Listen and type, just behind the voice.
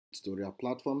tutorial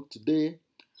platform. Today,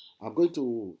 I'm going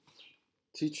to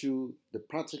teach you the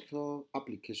practical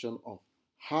application of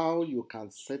how you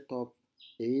can set up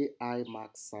AI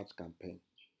Max search campaign.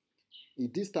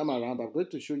 In this time around, I'm going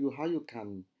to show you how you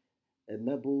can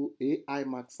enable AI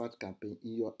Max search campaign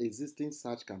in your existing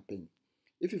search campaign.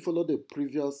 If you follow the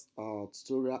previous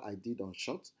tutorial I did on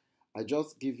short, I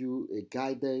just give you a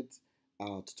guided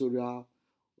tutorial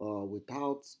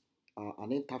without an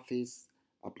interface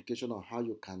application on how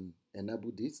you can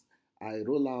enable this. I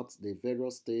roll out the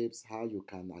various steps how you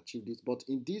can achieve this, but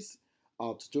in this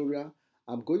tutorial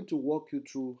I'm going to walk you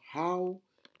through how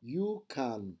you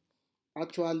can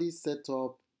actually set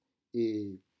up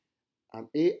an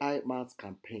AI Max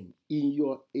campaign in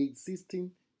your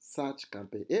existing search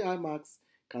campaign. AI Max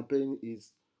campaign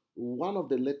is one of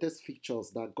the latest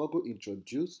features that Google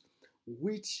introduced,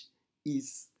 which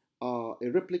is a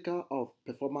replica of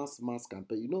Performance Max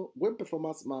campaign. You know, when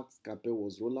Performance Max campaign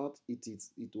was rolled out,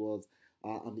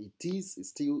 and it is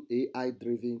still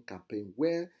AI-driven campaign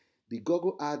where the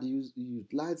Google ad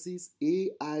utilizes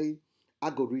AI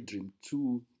algorithm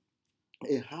to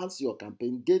enhance your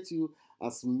campaign, get you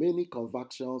as many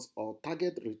conversions or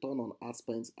target return on ad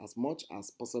spend as much as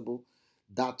possible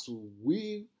that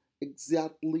will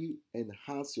exactly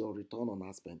enhance your return on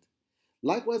ad spend.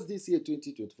 Likewise, this year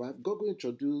 2025, Google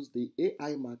introduced the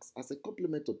AI Max as a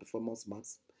complement to Performance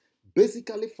Max,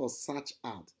 basically for search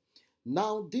ad.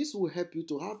 Now, this will help you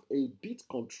to have a bit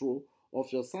control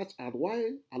of your search ad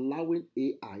while allowing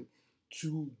AI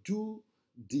to do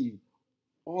the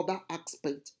other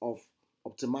aspect of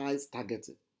optimized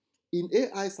targeting. In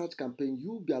AI search campaign,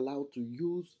 you'll be allowed to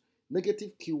use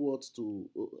negative keywords to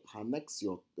annex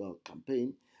your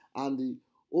campaign, and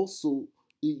also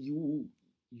you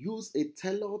use a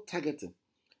tailored targeting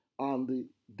and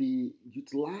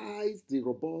utilize the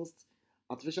robust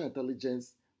artificial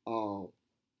intelligence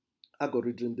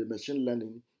algorithm, the machine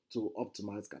learning to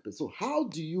optimize campaign. So how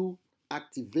do you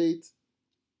activate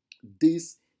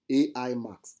this AI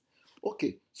Max?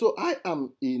 Okay, so I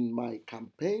am in my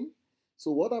campaign.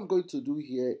 So what I'm going to do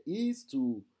here is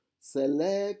to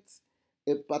select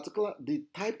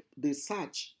the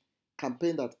search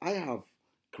campaign that I have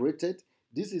created.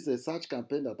 This is a search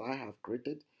campaign that I have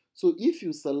created. So if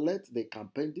you select the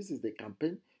campaign, this is the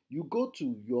campaign, you go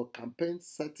to your campaign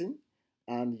setting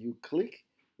and you click.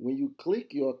 When you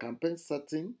click your campaign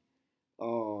setting,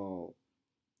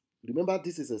 remember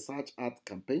this is a search ad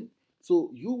campaign.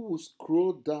 So you will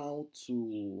scroll down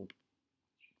to,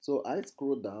 so I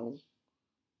scroll down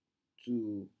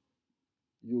to,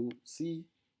 you see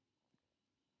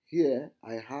here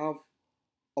I have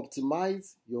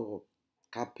optimize your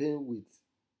campaign with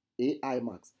AI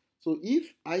Max. So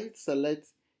if I select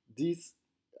this,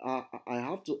 I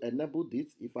have to enable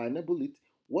this. If I enable it,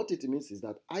 what it means is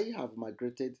that I have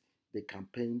migrated the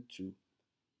campaign to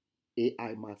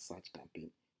AI Max search campaign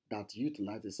that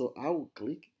utilizes. So I will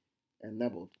click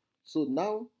enabled. So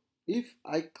now if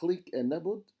I click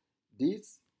enabled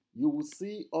this, you will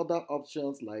see other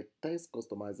options like text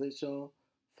customization,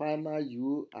 final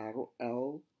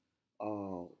URL.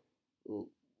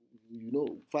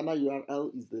 Final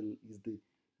URL is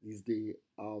the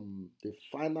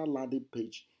final landing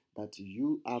page that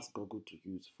you ask Google to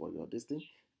use for your listing.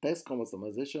 Text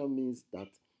customization means that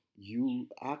you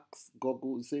ask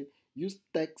Google, you say use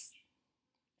text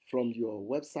from your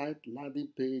website landing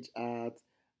page ad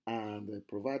and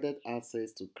provided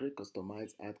access to create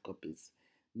customized ad copies.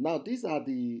 Now these are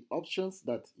the options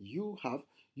that you have.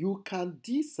 You can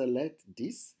deselect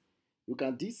this. You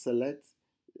can deselect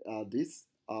this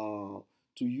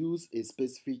to use a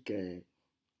specific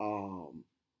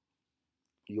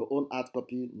your own ad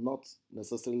copy, not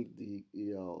necessarily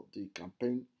the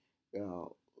campaign uh,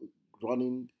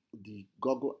 running the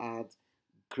Google ad,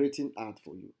 creating ad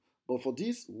for you. But for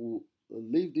this, we'll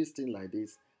leave this thing like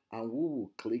this and we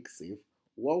will click save.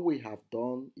 What we have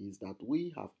done is that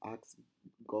we have asked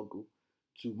Google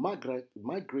to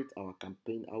migrate our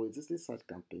campaign, our existing search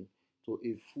campaign, to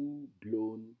a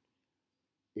full-blown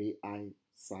AI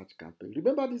search campaign.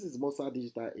 Remember, this is Mosa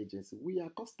Digital Agency. We are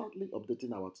constantly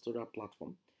updating our tutorial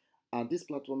platform, and this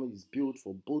platform is built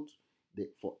for both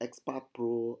for expert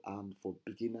pro and for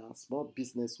beginners, small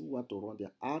business who want to run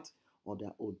their ad on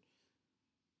their own.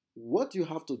 What you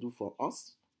have to do for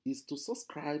us is to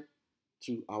subscribe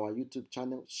to our YouTube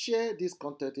channel, share this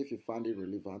content if you find it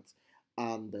relevant,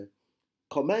 and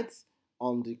comment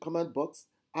on the comment box.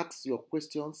 Ask your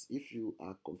questions if you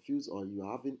are confused or you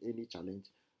are having any challenge.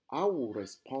 I will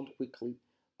respond quickly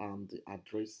and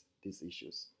address these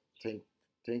issues.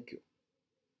 Thank you.